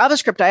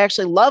 JavaScript, I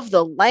actually love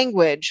the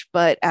language,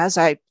 but as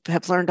I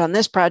have learned on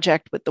this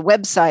project with the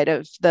website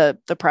of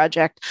the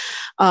project,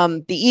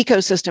 the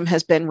ecosystem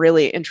has been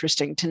really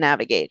interesting to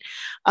navigate.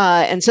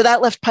 And so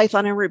that left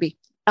Python and Ruby.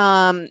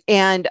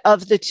 And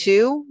of the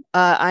two,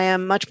 I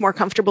am much more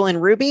comfortable in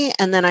Ruby.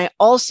 And then I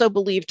also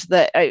believed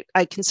that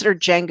I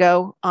considered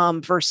Django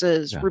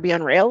versus Ruby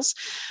on Rails.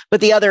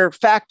 But the other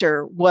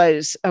factor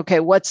was, okay,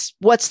 what's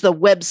the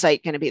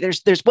website going to be?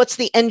 There's what's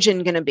the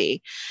engine going to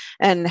be?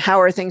 And how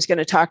are things going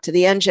to talk to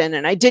the engine?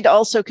 And I did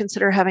also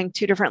consider having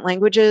two different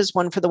languages,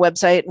 one for the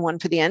website and one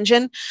for the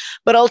engine,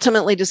 but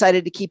ultimately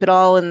decided to keep it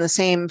all in the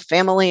same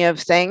family of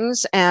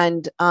things.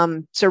 And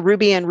so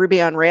Ruby and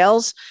Ruby on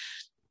Rails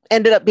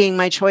ended up being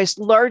my choice,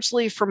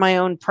 largely for my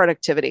own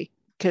productivity.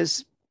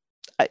 Because,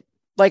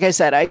 like I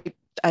said,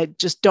 I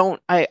just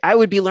don't, I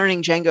would be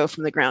learning Django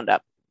from the ground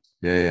up.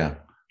 Yeah.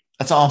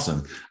 That's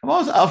awesome. I'm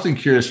always often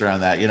curious around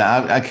that.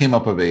 I came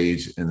up of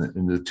age in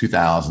the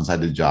 2000s. I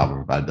did Java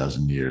for about a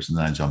dozen years, and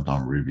then I jumped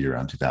on Ruby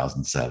around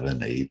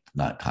 2007, 8,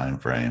 that time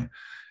frame.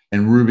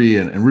 And Ruby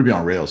and Ruby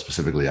on Rails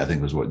specifically, I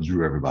think, was what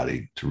drew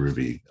everybody to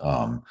Ruby.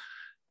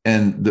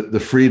 And the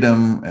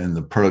freedom and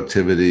the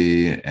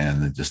productivity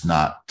and the just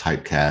not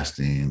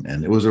typecasting.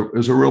 And it was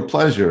a real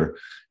pleasure.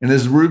 And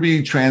as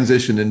Ruby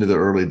transitioned into the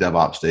early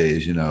DevOps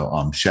days,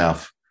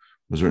 Chef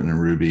was written in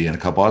Ruby and a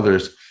couple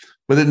others.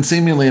 But then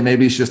seemingly,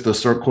 maybe it's just the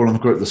circle, quote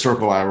unquote, the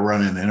circle I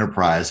run in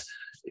enterprise.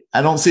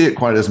 I don't see it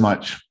quite as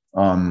much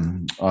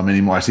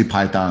anymore. I see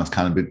Python as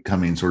kind of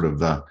becoming sort of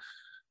the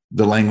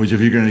language.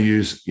 If you're going to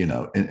use,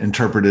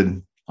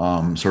 interpreted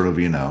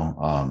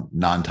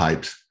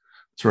non-typed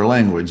sort of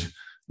language,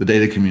 the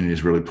data community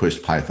has really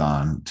pushed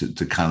Python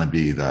to kind of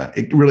be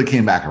it really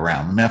came back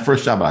around. My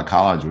first job out of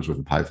college was with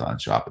a Python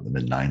shop in the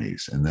mid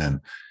 90s. And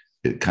then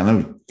it kind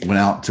of went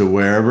out to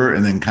wherever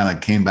and then kind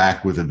of came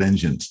back with a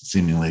vengeance,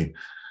 seemingly,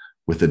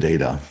 with the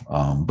data.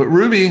 But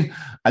Ruby,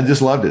 I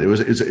just loved it.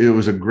 It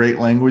was a great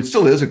language,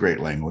 still is a great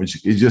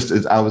language.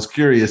 I was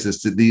curious as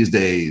to these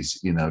days,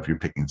 if you're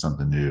picking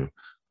something new,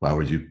 why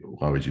would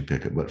you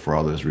pick it? But for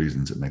all those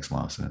reasons, it makes a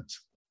lot of sense.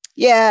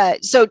 Yeah.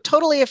 So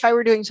totally, if I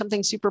were doing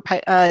something super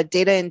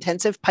data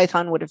intensive,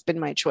 Python would have been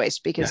my choice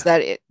because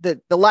the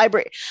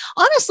library,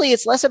 honestly,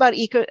 it's less about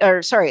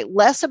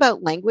less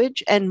about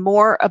language and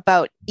more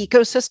about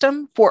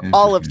ecosystem for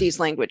all of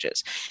these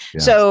languages. Yeah.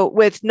 So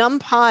with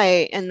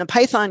NumPy and the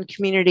Python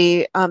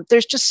community,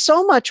 there's just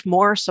so much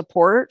more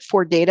support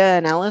for data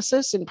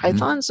analysis in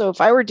Python. Mm-hmm. So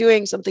if I were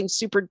doing something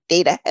super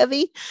data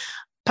heavy,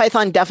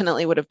 Python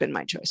definitely would have been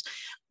my choice.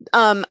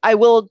 I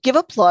will give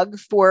a plug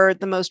for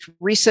the most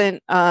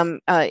recent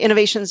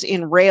innovations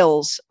in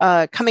Rails.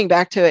 Coming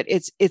back to it,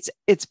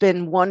 it's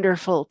been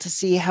wonderful to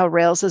see how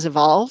Rails has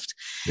evolved.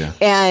 Yeah.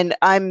 And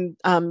I'm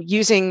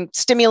using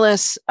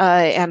Stimulus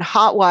and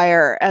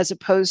Hotwire as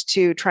opposed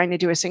to trying to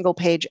do a single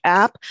page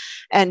app,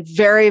 and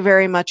very,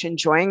 very much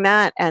enjoying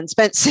that. And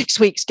spent 6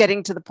 weeks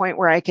getting to the point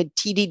where I could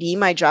TDD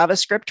my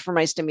JavaScript for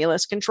my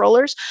Stimulus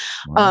controllers.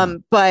 Wow.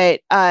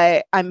 But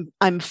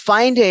I'm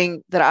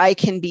finding that I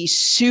can be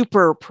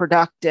super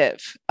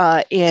productive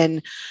in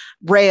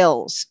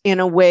Rails in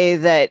a way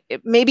that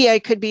maybe I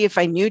could be if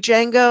I knew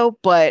Django,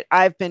 but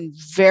I've been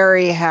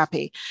very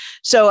happy.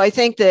 So I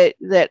think that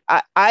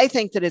I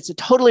think that it's a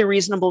totally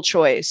reasonable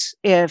choice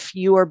if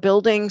you are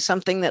building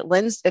something that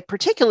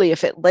particularly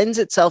if it lends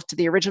itself to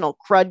the original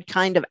CRUD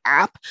kind of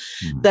app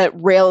that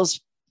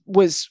Rails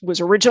was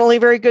originally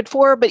very good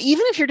for. But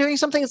even if you're doing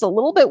something that's a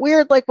little bit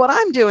weird, like what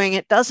I'm doing,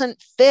 it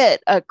doesn't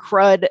fit a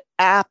CRUD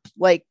app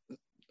like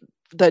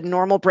the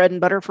normal bread and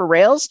butter for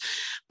Rails,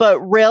 but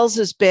Rails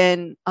has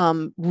been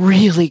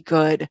really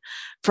good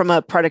from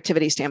a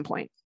productivity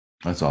standpoint.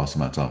 That's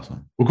awesome.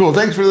 Well, cool.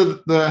 Thanks for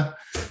the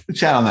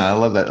chat on that. I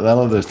love that. I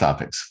love those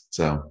topics.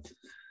 So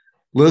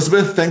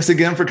Elizabeth, thanks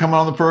again for coming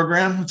on the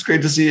program. It's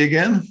great to see you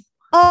again.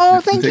 Oh,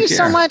 thank you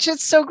so much.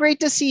 It's so great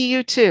to see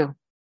you too. All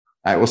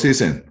right. We'll see you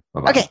soon.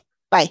 Bye-bye. Okay.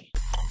 Bye.